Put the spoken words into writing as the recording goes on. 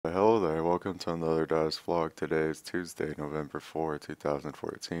welcome to another Dyrus vlog. Today is Tuesday, November 4th,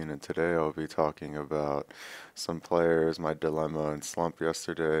 2014, and today I'll be talking about some players, my dilemma and slump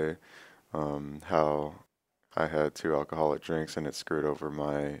yesterday, how I had two alcoholic drinks and it screwed over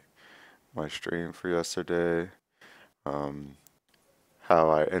my stream for yesterday, um, how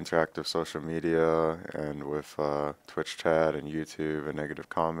I interact with social media and with Twitch chat and YouTube and negative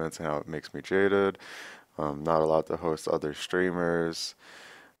comments and how it makes me jaded, not allowed to host other streamers.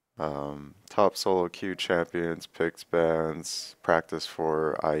 Top solo queue champions, picks bans, practice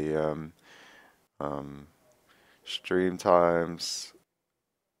for IEM, um, stream times,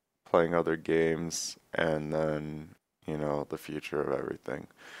 playing other games, and then, the future of everything.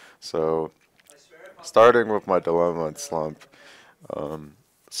 So, starting with my dilemma and slump. Um,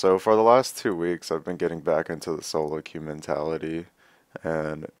 so, for the last 2 weeks, I've been getting back into the solo queue mentality,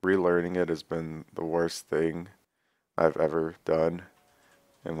 and relearning it has been the worst thing I've ever done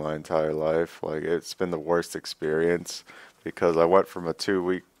in my entire life. Like, it's been the worst experience because I went from a 2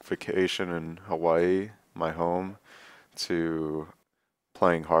 week vacation in Hawaii, my home, to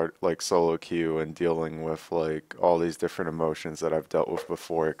playing hard like solo queue and dealing with like all these different emotions that I've dealt with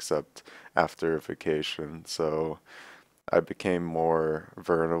before except after a vacation. So I became more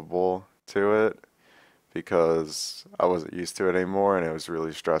vulnerable to it because I wasn't used to it anymore and it was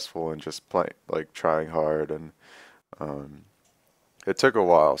really stressful and just playing like trying hard and um it took a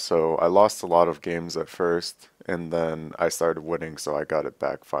while, so I lost a lot of games at first, and then I started winning, so I got it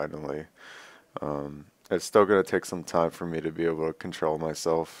back finally. It's still gonna take some time for me to be able to control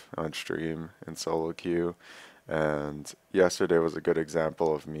myself on stream in solo queue, and yesterday was a good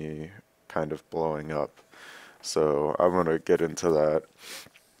example of me kind of blowing up. So I'm gonna get into that.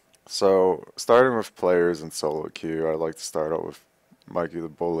 So starting with players in solo queue, I'd like to start out with Mikey the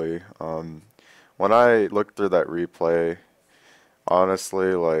Bully. When I looked through that replay,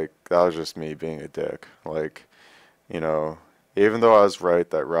 honestly, like, that was just me being a dick. Like, you know, even though I was right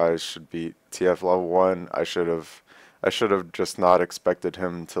that Rise should beat TF level 1, I should have just not expected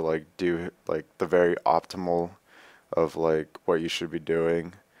him to like do like the very optimal of like what you should be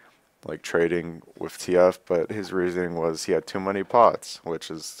doing, like trading with TF, but his reasoning was he had too many pots,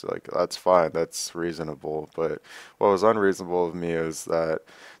 which is like that's fine, that's reasonable. But what was unreasonable of me is that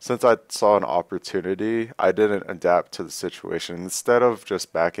since I saw an opportunity, I didn't adapt to the situation. Instead of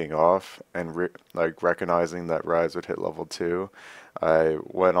just backing off and like recognizing that Rise would hit level 2, I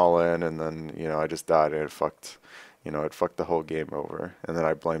went all in and then, I just died and it fucked the whole game over. And then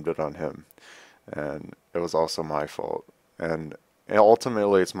I blamed it on him. And it was also my fault. And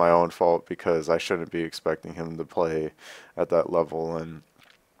ultimately, it's my own fault because I shouldn't be expecting him to play at that level. And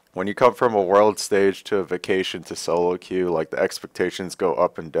when you come from a world stage to a vacation to solo queue, like the expectations go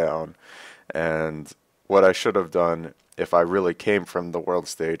up and down. And what I should have done if I really came from the world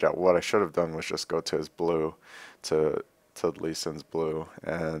stage, what I should have done was just go to his blue, to Lee Sin's blue.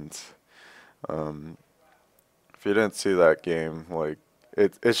 And um, if you didn't see that game, like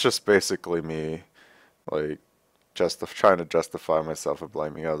it's just basically me, like just trying to justify myself and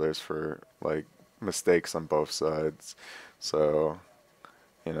blaming others for like mistakes on both sides. So,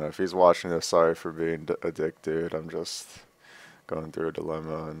 if he's watching this, sorry for being a dick, dude. I'm just going through a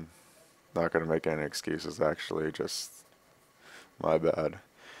dilemma and not gonna make any excuses. Actually, just my bad.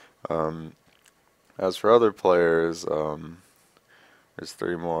 Um, as for other players, there's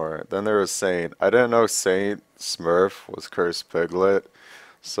three more. Then there was Saint. I didn't know Saint Smurf was Cursed Piglet,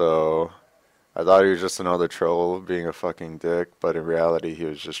 so I thought he was just another troll being a fucking dick, but in reality, he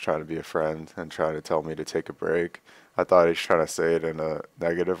was just trying to be a friend and trying to tell me to take a break. I thought he was trying to say it in a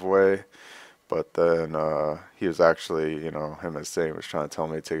negative way, but then he was actually, him as saying was trying to tell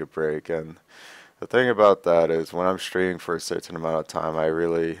me to take a break. And the thing about that is, when I'm streaming for a certain amount of time,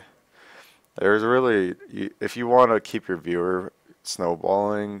 if you want to keep your viewers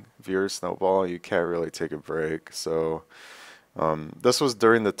snowballing, you can't really take a break. So. This was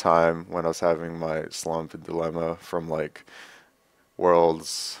during the time when I was having my slump and dilemma from like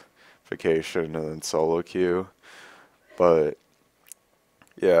Worlds, Vacation, and then solo queue. But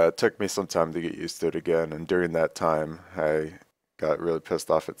yeah, it took me some time to get used to it again. And during that time, I got really pissed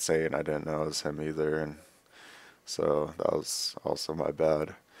off at Sane. I didn't know it was him either, and so that was also my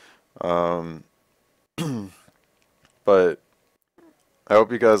bad. Um, but I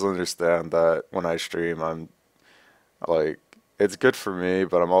hope you guys understand that when I stream, I'm like, it's good for me,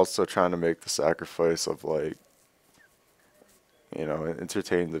 but I'm also trying to make the sacrifice of like,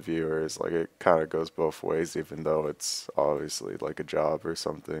 entertain the viewers. Like it kind of goes both ways, even though it's obviously like a job or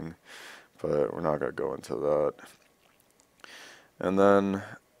something. But we're not gonna go into that. And then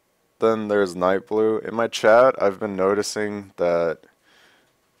there's Night Blue. In my chat, I've been noticing that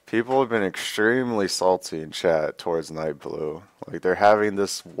people have been extremely salty in chat towards Night Blue. Like they're having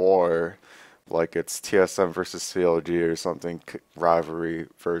this war, like it's TSM versus CLG or something, rivalry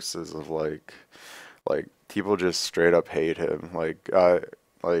versus of like people just straight up hate him. Like I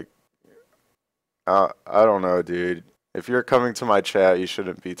don't know, dude. If you're coming to my chat, you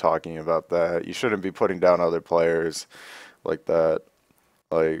shouldn't be talking about that. You shouldn't be putting down other players like that.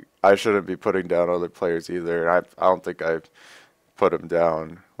 Like I shouldn't be putting down other players either. And I don't think I've put him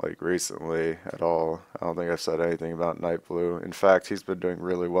down like recently at all. I don't think I've said anything about Night Blue. In fact, he's been doing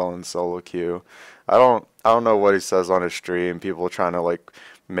really well in solo queue. I don't know what he says on his stream. People trying to like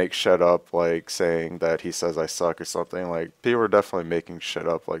make shit up like saying that he says I suck or something. Like people are definitely making shit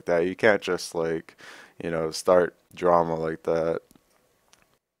up like that. You can't just like, start drama like that.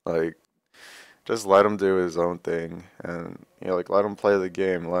 Like just let him do his own thing and like let him play the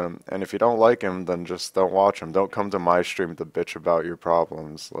game. Let him, and if you don't like him, then just don't watch him. Don't come to my stream to bitch about your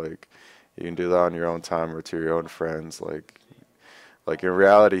problems. Like you can do that on your own time or to your own friends. Like in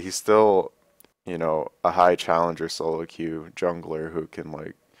reality, he's still, a high challenger solo queue jungler who can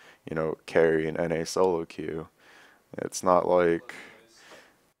like, carry an NA solo queue. It's not like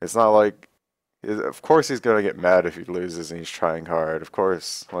it's not like of course he's gonna get mad if he loses and he's trying hard. Of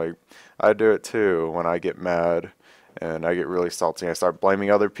course, like I do it too when I get mad and I get really salty. I start blaming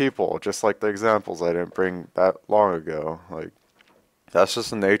other people, just like the examples I didn't bring that long ago. Like that's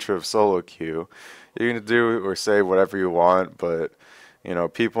just the nature of solo queue. You can do or say whatever you want, but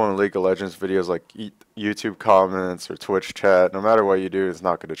people in League of Legends videos like YouTube comments or Twitch chat, no matter what you do, it's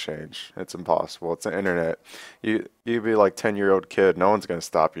not going to change. It's impossible. It's the internet. You be like 10-year-old kid, no one's going to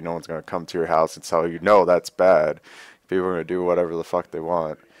stop you. No one's going to come to your house and tell you, no, that's bad. People are going to do whatever the fuck they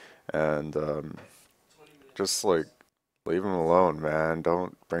want. And just like leave them alone, man.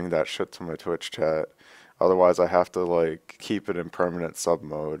 Don't bring that shit to my Twitch chat. Otherwise, I have to like keep it in permanent sub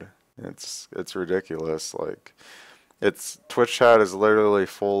mode. It's ridiculous. Like it's Twitch chat is literally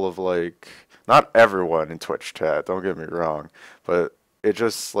full of like not everyone in Twitch chat, don't get me wrong, but it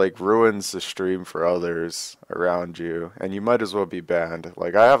just like ruins the stream for others around you and you might as well be banned.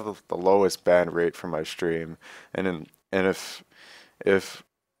 Like I have the lowest ban rate for my stream and if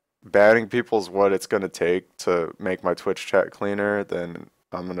banning people is what it's going to take to make my Twitch chat cleaner, then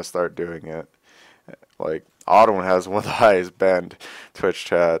I'm going to start doing it. Like Audwin has one of the highest banned Twitch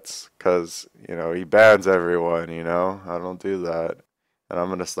chats because he bans everyone. I don't do that, and I'm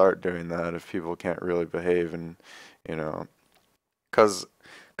gonna start doing that if people can't really behave and you know, cause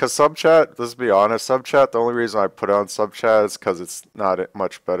sub chat. Let's be honest, sub chat. The only reason I put on sub chat is because it's not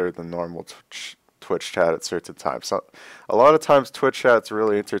much better than normal Twitch chat at certain times. So a lot of times Twitch chat's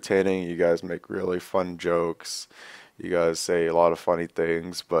really entertaining. You guys make really fun jokes. You guys say a lot of funny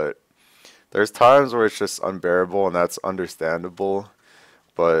things, but there's times where it's just unbearable, and that's understandable.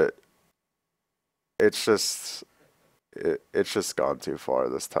 But it's just it's just gone too far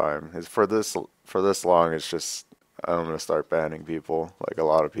this time. It's for this long. It's just I'm gonna start banning people, like a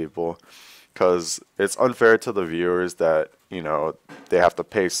lot of people, because it's unfair to the viewers that they have to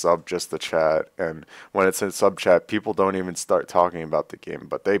pay sub just to chat, and when it's in sub chat, people don't even start talking about the game,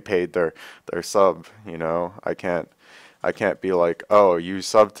 but they paid their sub. I can't be like, oh, you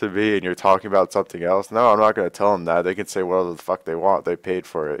subbed to me and you're talking about something else. No, I'm not gonna tell them that. They can say whatever the fuck they want. They paid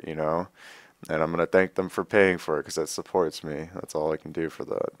for it. And I'm gonna thank them for paying for it because that supports me. That's all I can do for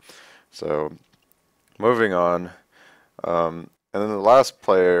that. So, moving on. And then the last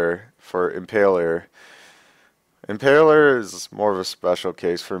player for Impaler. Impaler is more of a special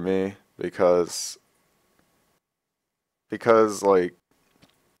case for me because like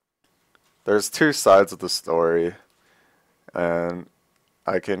there's two sides of the story, and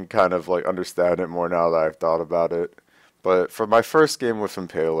I can kind of like understand it more now that I've thought about it. But for my first game with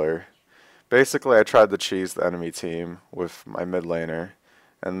Impaler, basically I tried to cheese the enemy team with my mid laner,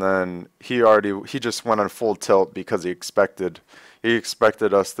 and then he just went on full tilt because he expected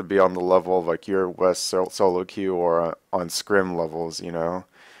us to be on the level of like your West solo queue or on scrim levels.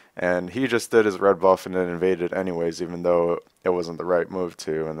 And he just did his red buff and then invaded anyways, even though it wasn't the right move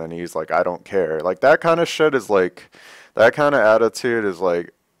to. And then he's like, I don't care. Like that kind of shit is like, that kind of attitude is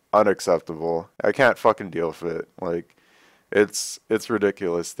like unacceptable. I can't fucking deal with it. Like, it's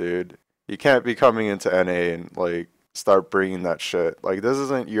ridiculous, dude. You can't be coming into NA and like start bringing that shit. Like this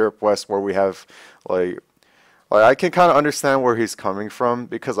isn't Europe West where we have like I can kind of understand where he's coming from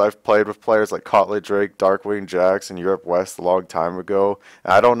because I've played with players like Kotley Drake, Darkwing Jax, and Europe West a long time ago.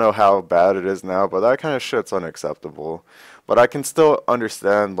 And I don't know how bad it is now, but that kind of shit's unacceptable. But I can still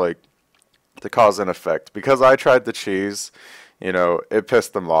understand like the cause and effect because I tried the cheese, it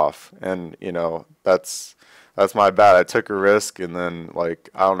pissed them off, and that's that's my bad. I took a risk, and then like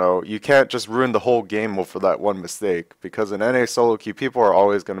I don't know. You can't just ruin the whole game for that one mistake because in NA solo queue, people are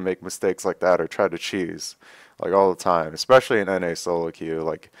always gonna make mistakes like that or try to cheese, like all the time. Especially in NA solo queue,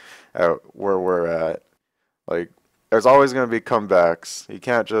 like where we're at. Like there's always gonna be comebacks. You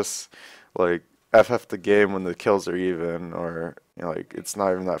can't just like FF the game when the kills are even, or you know, like it's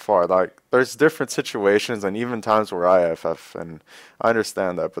not even that far. Like there's different situations and even times where I FF, and I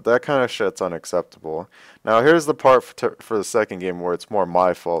understand that, but that kind of shit's unacceptable. Now here's the part for the second game where it's more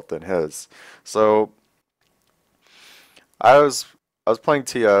my fault than his. So I was I was playing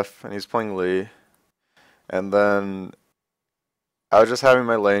TF and he's playing Lee, and then I was just having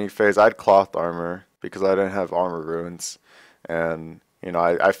my laning phase. I had cloth armor because I didn't have armor runes, and you know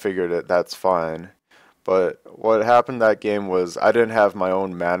I figured that's fine. But what happened that game was I didn't have my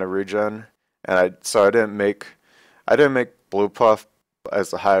own mana regen, and I didn't make blue puff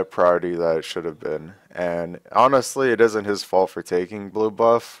as a high priority that it should have been. And honestly, it isn't his fault for taking blue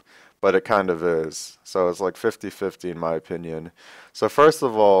buff, but it kind of is. So it's like 50-50 in my opinion. So first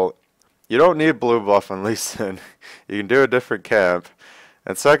of all, you don't need blue buff on Lee Sin. You can do a different camp.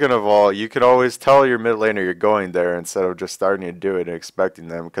 And second of all, you can always tell your mid laner you're going there instead of just starting to do it and expecting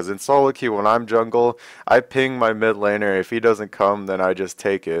them. Because in solo queue, when I'm jungle, I ping my mid laner. If he doesn't come, then I just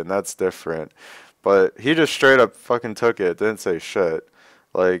take it, and that's different. But he just straight up fucking took it, didn't say shit.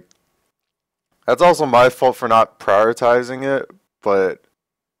 Like, that's also my fault for not prioritizing it, but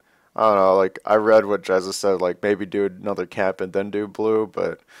I don't know, like, I read what Jezza said, like, maybe do another camp and then do blue,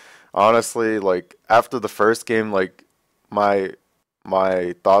 but honestly, like, after the first game, like, my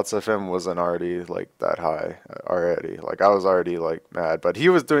my thoughts of him wasn't already like that high already. Like I was already like mad, but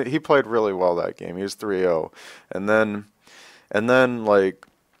he played really well that game. He was 3-0. And then like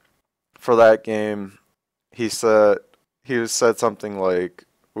for that game, he said said something like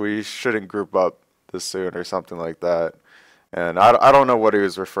we shouldn't group up this soon or something like that. And I don't know what he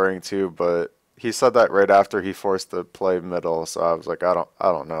was referring to, but he said that right after he forced to play middle. So I was like, I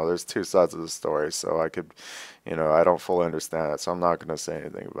don't know. There's two sides of the story, so I could, you know, I don't fully understand it, so I'm not gonna say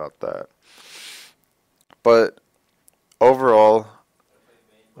anything about that. But overall,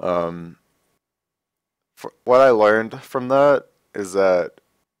 um, what I learned from that is that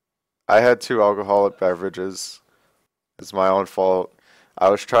I had two alcoholic beverages. It's my own fault. I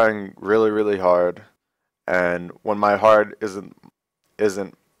was trying really, really hard, and when my hard isn't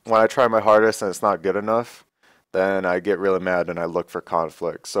when I try my hardest and it's not good enough, then I get really mad and I look for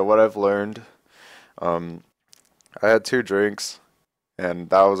conflict. So what I've learned, um, I had two drinks, and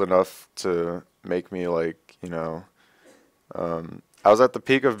that was enough to make me like, you know, I was at the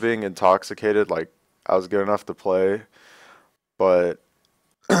peak of being intoxicated. Like I was good enough to play, but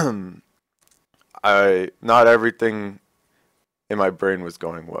I not everything in my brain was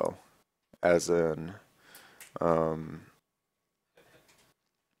going well. As in, um,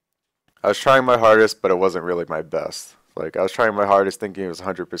 I was trying my hardest, but it wasn't really my best. Like I was trying my hardest, thinking it was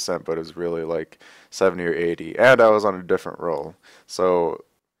 100%, but it was really like 70 or 80, and I was on a different role. So,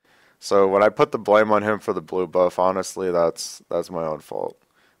 so when I put the blame on him for the blue buff, honestly, that's my own fault.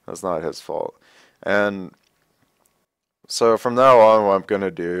 That's not his fault. And so from now on, what I'm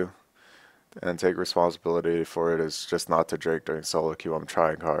gonna do and take responsibility for it is just not to drink during solo queue. I'm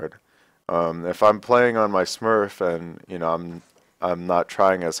trying hard. If I'm playing on my Smurf and you know I'm not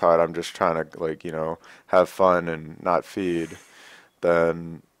trying as hard, I'm just trying to like you know have fun and not feed,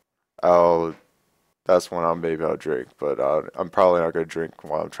 then I'll that's when I'll drink. But I'm probably not gonna drink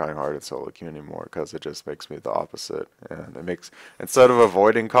while I'm trying hard in solo queue anymore because it just makes me the opposite, and it makes instead of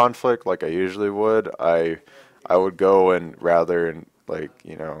avoiding conflict like I usually would, I would go and rather and like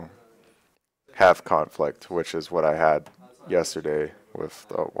you know have conflict, which is what I had yesterday with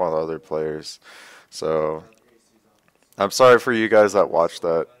one of the other players. So I'm sorry for you guys that watched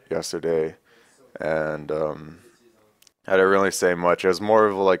that yesterday, and I didn't really say much. It was more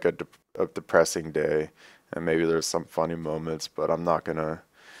of like a depressing day, and maybe there's some funny moments, but I'm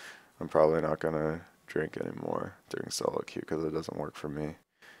probably not gonna drink anymore during solo queue because it doesn't work for me.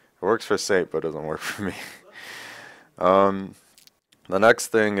 It works for Saint, but it doesn't work for me. Um, the next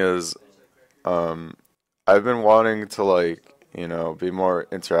thing is um, I've been wanting to like, you know, be more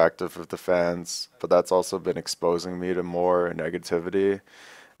interactive with the fans, but that's also been exposing me to more negativity.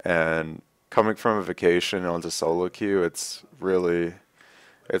 And coming from a vacation onto solo queue, it's really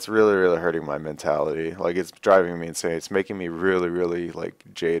hurting my mentality. Like it's driving me insane. It's making me really, really like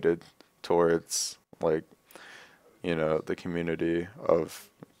jaded towards like, you know, the community of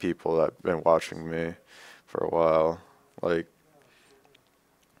people that have been watching me for a while. Like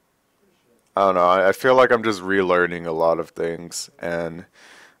I don't know. I feel like I'm just relearning a lot of things, and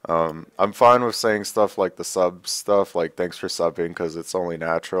I'm fine with saying stuff like the sub stuff, like thanks for subbing, because it's only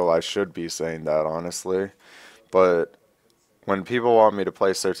natural. I should be saying that, honestly. But when people want me to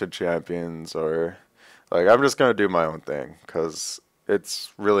play certain champions or like I'm just gonna do my own thing because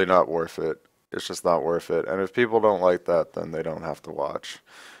it's really not worth it. It's just not worth it. And if people don't like that, then they don't have to watch.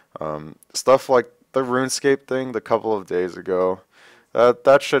 Stuff like the RuneScape thing the couple of days ago,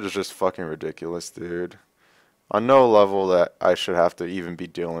 that shit is just fucking ridiculous, dude. On no level that I should have to even be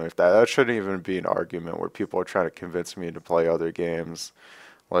dealing with that. That shouldn't even be an argument where people are trying to convince me to play other games.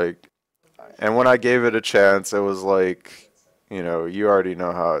 Like, and when I gave it a chance, it was like, you already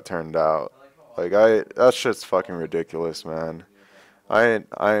know how it turned out. Like that shit's fucking ridiculous, man. I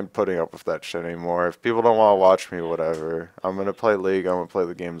ain't putting up with that shit anymore. If people don't want to watch me, whatever. I'm gonna play League. I'm gonna play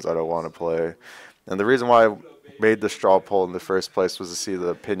the games that I want to play. And the reason why I made the straw poll in the first place was to see the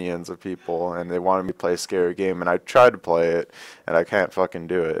opinions of people, and they wanted me to play a scary game, and I tried to play it, and I can't fucking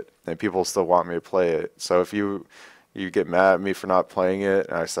do it. And people still want me to play it. So if you get mad at me for not playing it,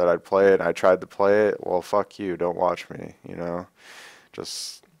 and I said I'd play it, and I tried to play it, well, fuck you. Don't watch me.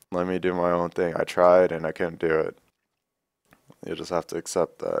 Just let me do my own thing. I tried, and I couldn't do it. You just have to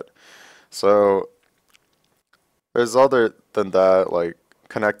accept that. So there's other than that, like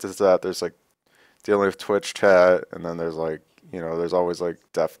connected to that, there's like dealing with Twitch chat, and then there's like, there's always like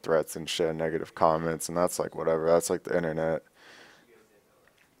death threats and shit, negative comments, and that's like whatever. That's like the internet.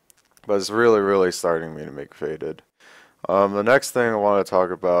 But it's really, really starting me to make faded. The next thing I want to talk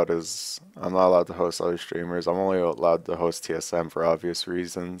about is I'm not allowed to host other streamers. I'm only allowed to host TSM for obvious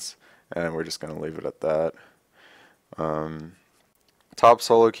reasons, and we're just gonna leave it at that. Um, Top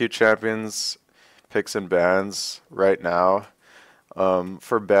solo queue champions, picks and bans right now.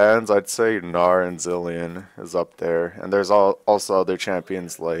 For bans, I'd say Gnar and Zillion is up there, and there's also other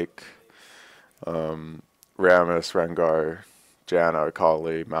champions like Rammus, Rengar, Janna,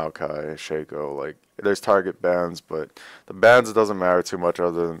 Akali, Maokai, Shaco. Like there's target bans, but the bans it doesn't matter too much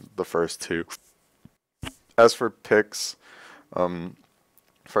other than the first two. As for picks, um,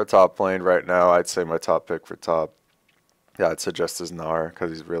 for top lane right now, I'd say my top pick for top. Yeah, I'd suggest is Gnar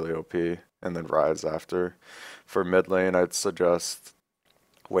because he's really OP, and then Rise after. For mid lane, I'd suggest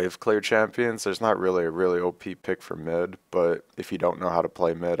wave clear champions. There's not really a really OP pick for mid, but if you don't know how to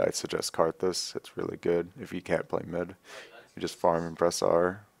play mid, I'd suggest Karthus. It's really good if you can't play mid. You just farm and press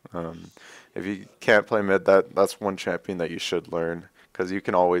R. Um, if you can't play mid, that's one champion that you should learn because you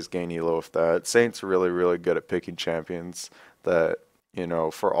can always gain elo with that. Saint's really, really good at picking champions that,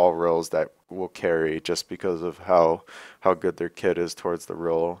 for all roles that will carry just because of how good their kit is towards the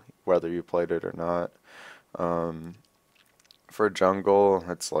role, whether you played it or not. Um, for jungle,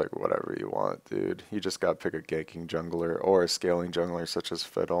 it's like whatever you want, dude. You just gotta pick a ganking jungler or a scaling jungler such as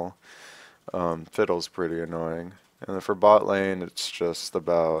Fiddle. Fiddle's pretty annoying. And then for bot lane, it's just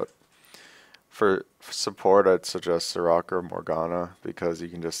about for support, I'd suggest Soraka or Morgana because you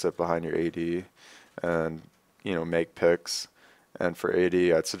can just sit behind your AD and make picks. And for AD,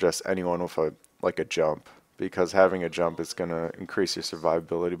 I'd suggest anyone with a jump because having a jump is gonna increase your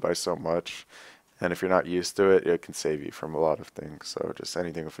survivability by so much. And if you're not used to it, it can save you from a lot of things. So just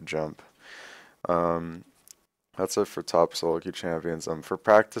anything with a jump. Um, that's it for top solo queue champions. For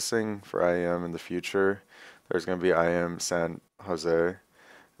practicing for IEM in the future, there's gonna be IEM San Jose,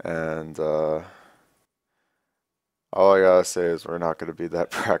 and all I gotta say is we're not gonna be that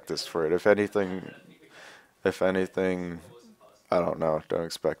practiced for it. If anything, I don't know. Don't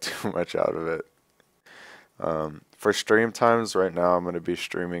expect too much out of it. For stream times, right now I'm gonna be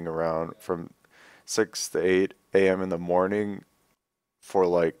streaming around from 6 to 8 a.m. in the morning for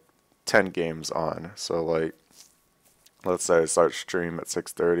like 10 games on. So like, let's say I start stream at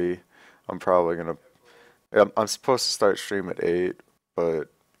 6:30. I'm probably gonna. I'm supposed to start stream at 8, but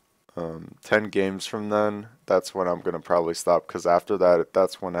 10 games from then, that's when I'm gonna probably stop. Because after that,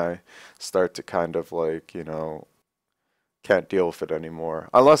 that's when I start to kind of like, can't deal with it anymore.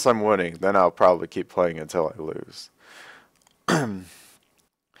 Unless I'm winning, then I'll probably keep playing until I lose.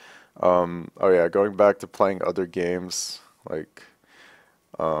 Oh yeah, going back to playing other games, like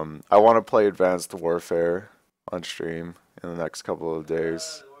I want to play Advanced Warfare on stream in the next couple of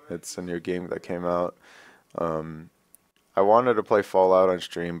days. It's a new game that came out. Um, I wanted to play Fallout on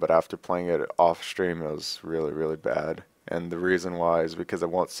stream, but after playing it off stream, it was really, really bad. And the reason why is because it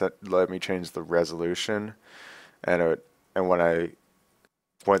won't let me change the resolution, and when I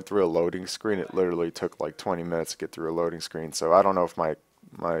went through a loading screen, it literally took like 20 minutes to get through a loading screen. So I don't know if my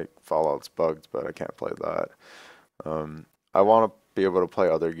Fallout's bugged, but I can't play that. I want to be able to play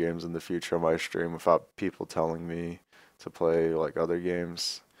other games in the future on my stream without people telling me to play like other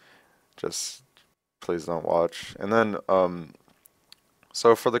games. Just please don't watch. And then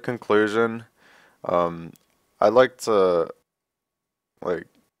So for the conclusion, um, I'd like to like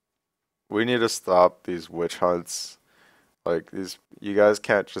we need to stop these witch hunts. Like these, you guys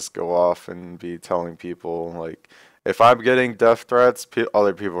can't just go off and be telling people like, if I'm getting death threats, pe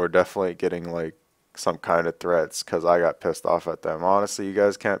other people are definitely getting like some kind of threats because I got pissed off at them. Honestly, you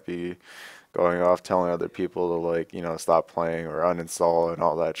guys can't be going off telling other people to like, stop playing or uninstall and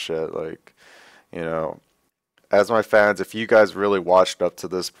all that shit. Like, you know, as my fans, if you guys really watched up to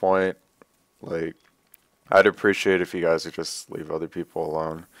this point, like, I'd appreciate if you guys would just leave other people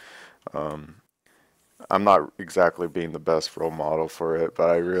alone. Um, I'm not exactly being the best role model for it, but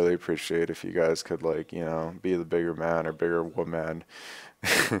I really appreciate if you guys could like, be the bigger man or bigger woman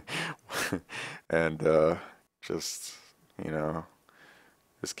and just, you know,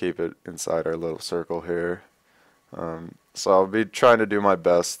 just keep it inside our little circle here. So I'll be trying to do my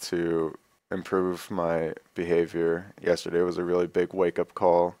best to improve my behavior. Yesterday was a really big wake-up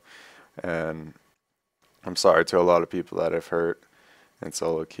call, and I'm sorry to a lot of people that I've hurt in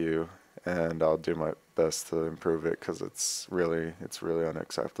solo queue, and I'll do my best to improve it because it's really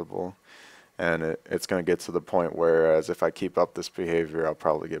unacceptable, and it's gonna get to the point where as if I keep up this behavior, I'll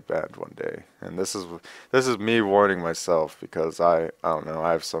probably get banned one day. And this is me warning myself because I don't know,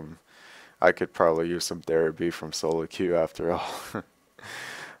 I could probably use some therapy from solo queue after all.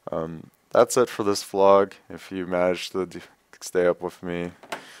 That's it for this vlog. If you managed to stay up with me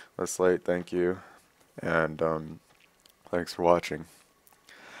this late, thank you, and thanks for watching.